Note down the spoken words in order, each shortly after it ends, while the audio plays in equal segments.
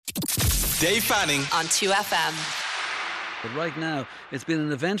Dave Fanning on 2FM. But right now, it's been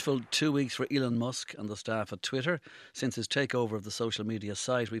an eventful 2 weeks for Elon Musk and the staff at Twitter. Since his takeover of the social media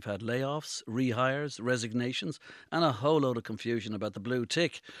site, we've had layoffs, rehires, resignations, and a whole load of confusion about the blue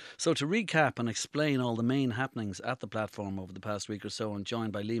tick. So to recap and explain all the main happenings at the platform over the past week or so, I'm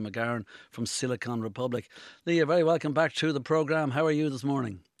joined by Lee McGarren from Silicon Republic. Lee, you're very welcome back to the programme. How are you this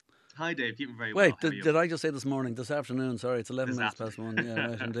morning? Hi Dave, keeping very well. Wait, did I just say this morning? This afternoon, sorry, it's 11 minutes past 1. Yeah,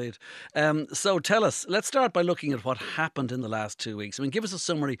 right, indeed. So tell us, let's start by looking at what happened in the last 2 weeks. I mean, give us a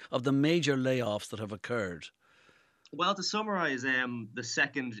summary of the major layoffs that have occurred. Well, to summarise, the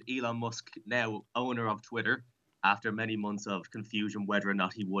second Elon Musk, now owner of Twitter, after many months of confusion whether or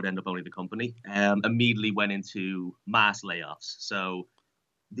not he would end up owning the company, immediately went into mass layoffs. So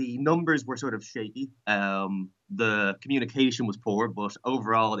the numbers were sort of shaky. The communication was poor, but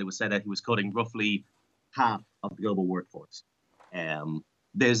overall it was said that he was cutting roughly half of the global workforce.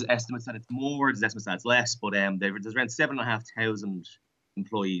 There's estimates that it's more, there's estimates that it's less, but there's around 7,500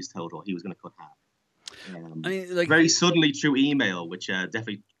 employees total. He was going to cut half. Very suddenly through email, which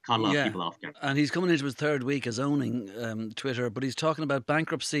definitely caught a lot of people off guard. And he's coming into his third week as owning Twitter, but he's talking about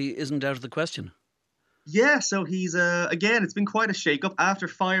bankruptcy isn't out of the question. Yeah, so he's, again, it's been quite a shake-up. After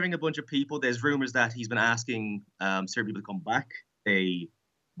firing a bunch of people, there's rumours that he's been asking certain people to come back. They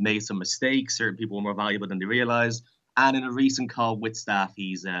made some mistakes. Certain people were more valuable than they realised. And in a recent call with staff,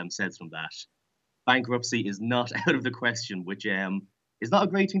 he's said from that. Bankruptcy is not out of the question, which is not a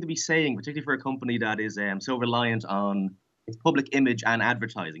great thing to be saying, particularly for a company that is so reliant on its public image and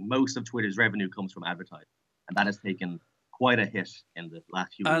advertising. Most of Twitter's revenue comes from advertising, and that has taken quite a hit in the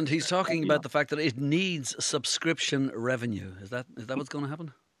last few weeks. And he's talking about the fact that it needs subscription revenue. Is that what's going to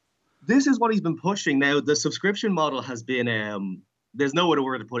happen? This is what he's been pushing. Now, the subscription model has been, there's no other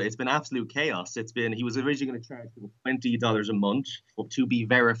word to put it. It's been absolute chaos. He was originally going to charge people $20 a month to be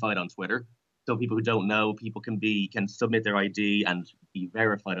verified on Twitter. So people who don't know, people can submit their ID and be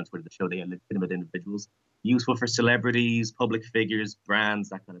verified on Twitter to show they are legitimate individuals. Useful for celebrities, public figures, brands,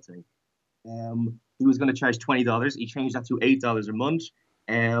 that kind of thing. He was going to charge $20. He changed that to $8 a month.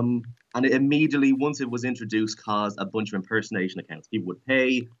 And it immediately, once it was introduced, caused a bunch of impersonation accounts. People would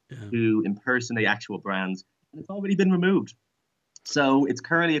pay to impersonate actual brands, and it's already been removed. So it's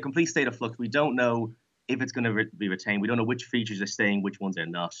currently a complete state of flux. We don't know if it's going to be retained. We don't know which features are staying, which ones are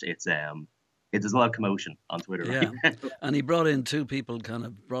not. There's a lot of commotion on Twitter right now. And he brought two people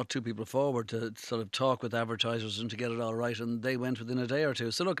forward to sort of talk with advertisers and to get it all right, and they went within a day or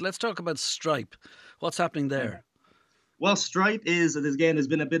two. So look, let's talk about Stripe. What's happening there? Well, Stripe has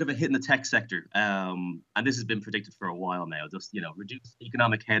been a bit of a hit in the tech sector, and this has been predicted for a while now. Just, reduced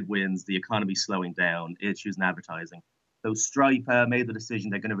economic headwinds, the economy slowing down, issues in advertising. So Stripe made the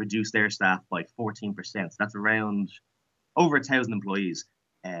decision they're going to reduce their staff by 14%. That's around over 1,000 employees.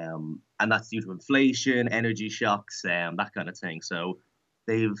 And that's due to inflation, energy shocks, that kind of thing. So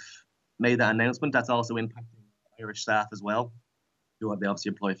they've made that announcement. That's also impacting Irish staff as well. They obviously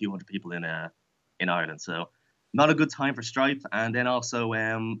employ a few hundred people in Ireland. So not a good time for Stripe. And then also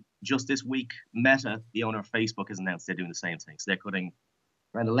just this week, Meta, the owner of Facebook, has announced they're doing the same thing. So they're cutting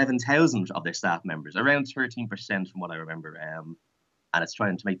around 11,000 of their staff members, around 13% from what I remember. And it's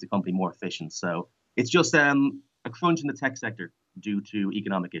trying to make the company more efficient. So it's just a crunch in the tech sector due to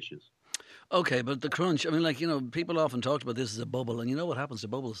economic issues. Okay, but the crunch, people often talked about this as a bubble, and you know what happens to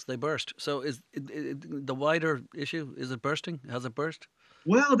bubbles? They burst. So is the wider issue, is it bursting? Has it burst?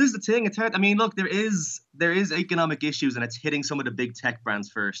 Well, this is the thing. It's hard. Look, there is economic issues, and it's hitting some of the big tech brands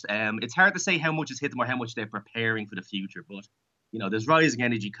first. It's hard to say how much it's hit them or how much they're preparing for the future, but there's rising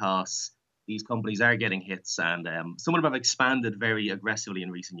energy costs. These companies are getting hits, and some of them have expanded very aggressively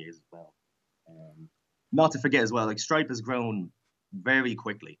in recent years as well. Not to forget as well, Stripe has grown very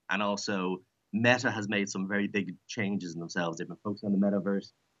quickly, and also Meta has made some very big changes in themselves. They've been focusing on the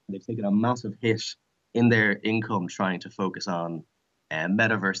metaverse, and they've taken a massive hit in their income trying to focus on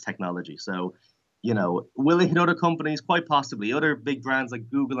metaverse technology. So, will it hit other companies? Quite possibly. Other big brands like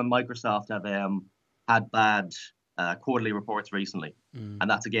Google and Microsoft have had bad quarterly reports recently, and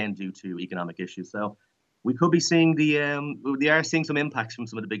that's again due to economic issues. So we could be seeing they are seeing some impacts from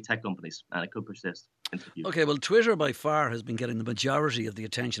some of the big tech companies, and it could persist into the future. Okay, well, Twitter by far has been getting the majority of the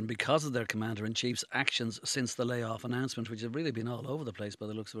attention because of their commander-in-chief's actions since the layoff announcement, which have really been all over the place by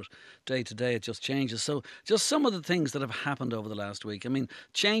the looks of it. Day to day, it just changes. So just some of the things that have happened over the last week.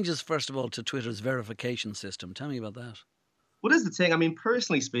 Changes, first of all, to Twitter's verification system. Tell me about that. What is the thing?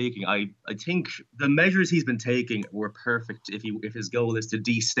 Personally speaking, I think the measures he's been taking were perfect if his goal is to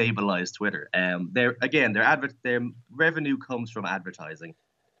destabilize Twitter. Their revenue comes from advertising.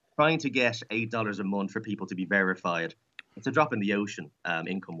 Trying to get $8 a month for people to be verified it's a drop in the ocean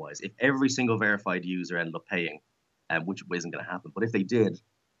income-wise. If every single verified user ended up paying, which isn't going to happen, but if they did,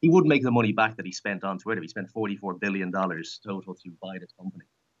 he would make the money back that he spent on Twitter. He spent $44 billion total to buy this company.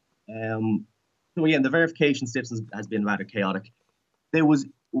 So again, the verification system has been rather chaotic. There was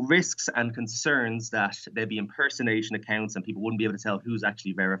risks and concerns that there'd be impersonation accounts and people wouldn't be able to tell who's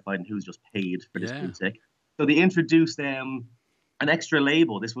actually verified and who's just paid for this blue tick. So they introduced an extra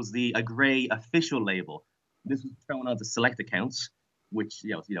label. This was a grey official label. This was thrown onto select accounts, which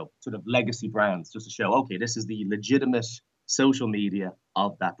sort of legacy brands, just to show, okay, this is the legitimate social media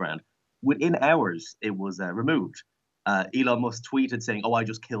of that brand. Within hours, it was removed. Elon Musk tweeted saying, "Oh, I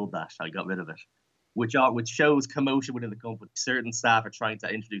just killed that. I got rid of it," which shows commotion within the company. Certain staff are trying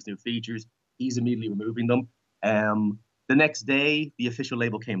to introduce new features. He's immediately removing them. The next day, the official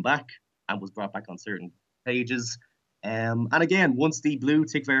label came back and was brought back on certain pages. And again, once the blue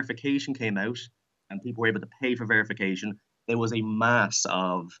tick verification came out and people were able to pay for verification, there was a mass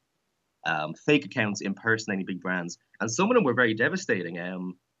of fake accounts impersonating big brands. And some of them were very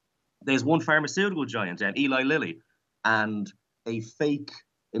devastating. There's one pharmaceutical giant, Eli Lilly, and a fake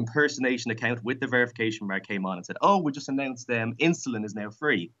impersonation account with the verification mark came on and said, "Oh, we just announced insulin is now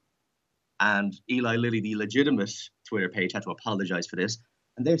free." And Eli Lilly, the legitimate Twitter page, had to apologize for this.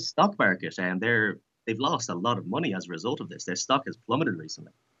 And their stock market, they've lost a lot of money as a result of this. Their stock has plummeted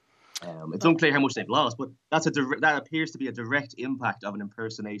recently. It's unclear how much they've lost, but that appears to be a direct impact of an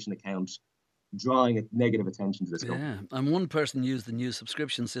impersonation account drawing a negative attention to this company. Yeah, and one person used the new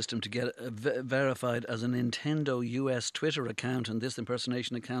subscription system to get verified as a Nintendo US Twitter account, and this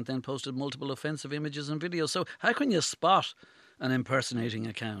impersonation account then posted multiple offensive images and videos. So how can you spot an impersonating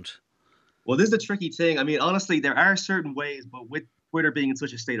account? Well, this is the tricky thing. I mean, honestly, there are certain ways, but with Twitter being in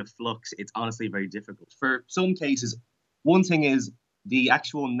such a state of flux, it's honestly very difficult. For some cases, one thing is the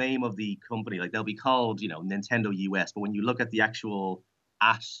actual name of the company. Like, they'll be called, Nintendo US, but when you look at the actual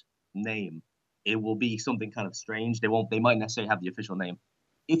name, it will be something kind of strange. They might necessarily have the official name.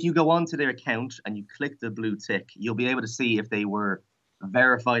 If you go onto their account and you click the blue tick, you'll be able to see if they were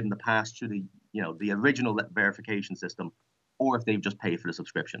verified in the past through the original verification system, or if they've just paid for the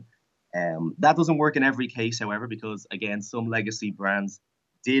subscription. That doesn't work in every case, however, because again, some legacy brands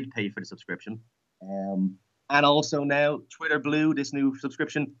did pay for the subscription. And also now Twitter Blue, this new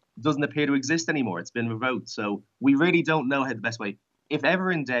subscription, doesn't appear to exist anymore. It's been revoked. So we really don't know how the best way. If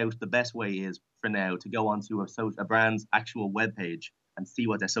ever in doubt, the best way is for now to go onto a brand's actual webpage and see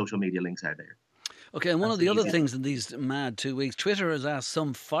what their social media links are there. Okay, and one of the other things in these mad 2 weeks, Twitter has asked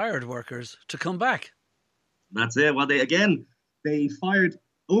some fired workers to come back. That's it. Well, they fired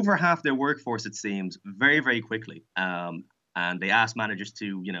over half their workforce, it seems, very, very quickly. And they asked managers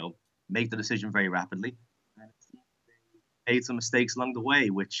to, make the decision very rapidly. And they made some mistakes along the way,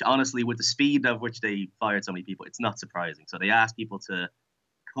 which honestly, with the speed of which they fired so many people, it's not surprising. So they asked people to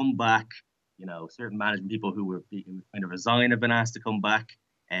come back. Certain management people who were kind of resign have been asked to come back.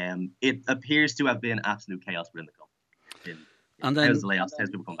 It appears to have been absolute chaos within the company. And then how's the layoffs? How's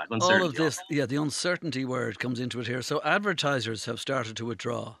people come back? All of this, the uncertainty word comes into it here. So advertisers have started to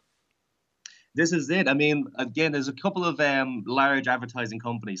withdraw. This is it. I mean, again, there's a couple of large advertising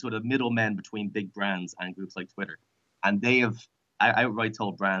companies, sort of middlemen between big brands and groups like Twitter. And they have outright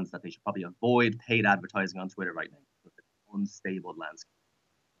told brands that they should probably avoid paid advertising on Twitter right now. It's an unstable landscape.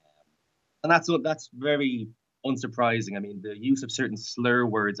 And that's very unsurprising. I mean, the use of certain slur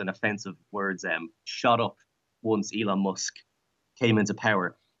words and offensive words shot up once Elon Musk came into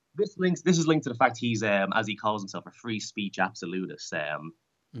power. This is linked to the fact he's, as he calls himself, a free speech absolutist.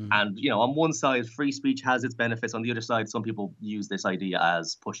 And, on one side, free speech has its benefits. On the other side, some people use this idea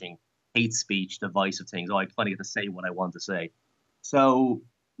as pushing hate speech, divisive things. Oh, I finally get to say what I want to say. So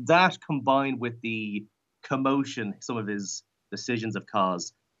that combined with the commotion some of his decisions have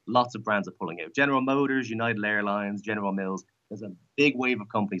caused, lots of brands are pulling out. General Motors, United Airlines, General Mills. There's a big wave of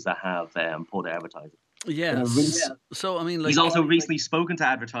companies that have pulled advertising. Yeah. So, I mean, he's also recently spoken to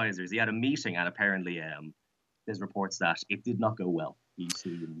advertisers. He had a meeting, and apparently there's reports that it did not go well.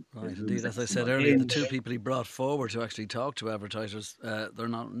 Right, indeed. As I said earlier, the two people he brought forward to actually talk to advertisers, they're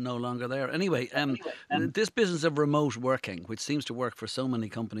no longer there. Anyway, this business of remote working, which seems to work for so many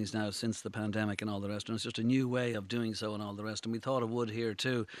companies now since the pandemic and all the rest, and it's just a new way of doing so and all the rest, and we thought it would here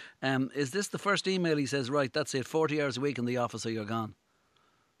too. Is this the first email he says, right, that's it, 40 hours a week in the office or you're gone?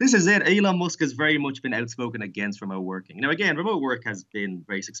 This is it. Elon Musk has very much been outspoken against remote working. Again, remote work has been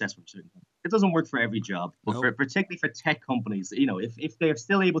very successful for certain companies. It doesn't work for every job, but particularly for tech companies, if they're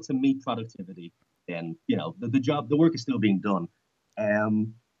still able to meet productivity, then, the work is still being done.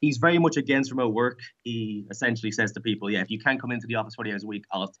 He's very much against remote work. He essentially says to people, if you can't come into the office 40 hours a week,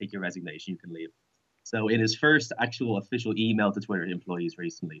 I'll take your resignation. You can leave. So in his first actual official email to Twitter employees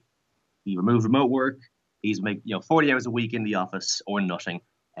recently, he removed remote work. He's making 40 hours a week in the office or nothing.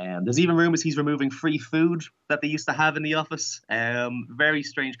 There's even rumors he's removing free food that they used to have in the office. Very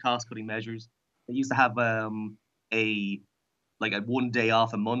strange cost-cutting measures. They used to have a 1 day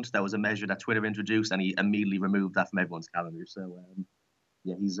off a month. That was a measure that Twitter introduced, and he immediately removed that from everyone's calendar. So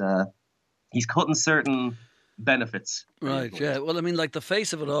he's cutting certain benefits. Right, yeah. Well, I mean, like, the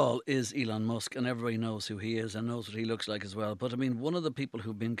face of it all is Elon Musk, and everybody knows who he is and knows what he looks like as well. But I mean, one of the people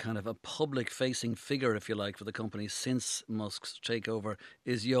who've been kind of a public-facing figure, if you like, for the company since Musk's takeover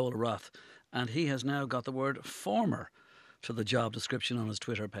is Yoel Roth, and he has now got the word former to the job description on his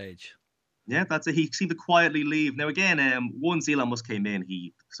Twitter page. Yeah, that's it. He seemed to quietly leave. Now, again, once Elon Musk came in,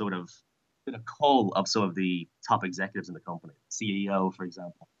 he sort of did a cull of some of the top executives in the company, CEO, for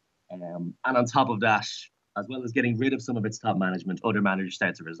example. And on top of that, as well as getting rid of some of its top management, other managers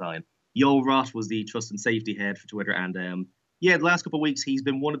started to resign. Yoel Roth was the trust and safety head for Twitter. And the last couple of weeks, he's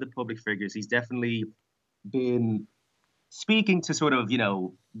been one of the public figures. He's definitely been speaking to sort of,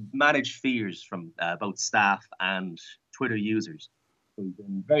 manage fears from both staff and Twitter users. So he's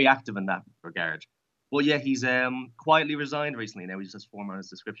been very active in that regard. But yeah, he's quietly resigned recently. Now he's just former on his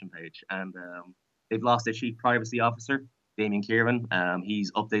description page. And they've lost their chief privacy officer, Damien Kieran.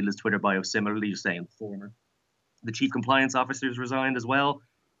 He's updated his Twitter bio similarly, just saying former. The chief compliance officer's resigned as well.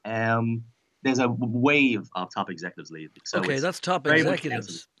 There's a wave of top executives leaving. So okay, that's top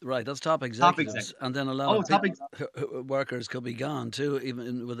executives. Right, that's top executives. And then a lot of workers could be gone too,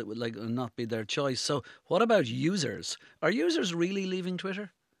 even with it like not be their choice. So what about users? Are users really leaving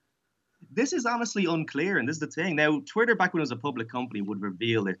Twitter? This is honestly unclear, and this is the thing. Now, Twitter, back when it was a public company, would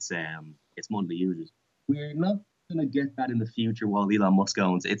reveal its monthly users. We're not going to get that in the future while Elon Musk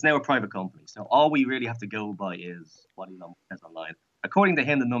owns it. It's now a private company, so all we really have to go by is what Elon Musk says online. According to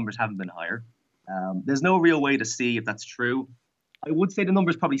him, the numbers haven't been higher. There's no real way to see if that's true. I would say the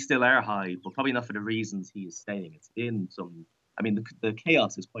numbers probably still are high, but probably not for the reasons he is saying. It's in some... I mean, the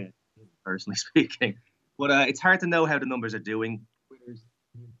chaos is quite, personally speaking. But it's hard to know how the numbers are doing. Twitter's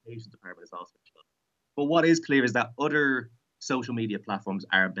communications department is also shut. But what is clear is that other social media platforms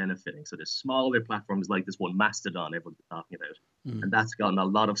are benefiting. So there's smaller platforms like this one, Mastodon, everyone's been talking about. And that's gotten a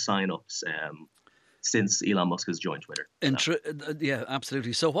lot of sign-ups since Elon Musk has joined Twitter. Yeah,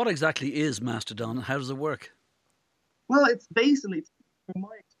 absolutely. So what exactly is Mastodon and how does it work? Well, it's basically, from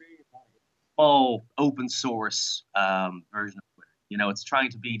my experience, a small open source version of Twitter. It's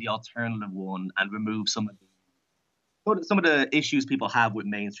trying to be the alternative one and remove some of the issues people have with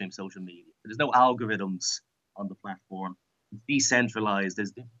mainstream social media. There's no algorithms on the platform. It's decentralized.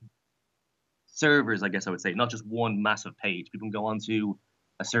 There's different servers, I guess I would say, not just one massive page. People can go onto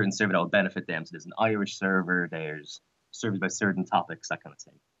a certain server that will benefit them. So there's an Irish server, there's servers by certain topics, that kind of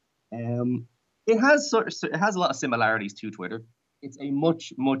thing. It has a lot of similarities to Twitter. It's a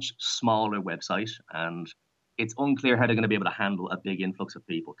much, much smaller website, and it's unclear how they're going to be able to handle a big influx of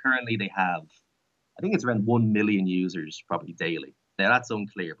people. Currently, they have, I think it's around 1 million users probably daily. Now, that's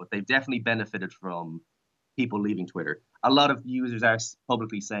unclear, but they've definitely benefited from people leaving Twitter. A lot of users are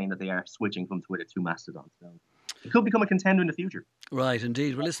publicly saying that they are switching from Twitter to Mastodon. So it could become a contender in the future. Right,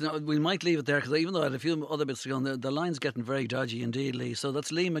 indeed. Well, listen, we might leave it there because even though I had a few other bits to go on, the line's getting very dodgy indeed, Lee. So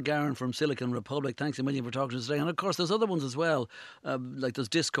that's Lee McGarren from Silicon Republic. Thanks a million for talking to us today. And of course, there's other ones as well, like there's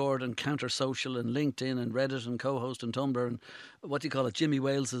Discord and Counter Social and LinkedIn and Reddit and Co-host and Tumblr and what do you call it? Jimmy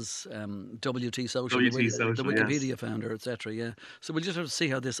Wales's WT Social, the Wikipedia founder, etc. Yeah. So we'll just have to see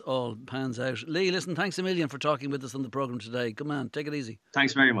how this all pans out. Lee, listen, thanks a million for talking with us on the programme today. Come on, take it easy.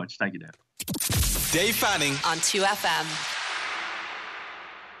 Thanks very much. Thank you, Dave. Dave Fanning on 2FM.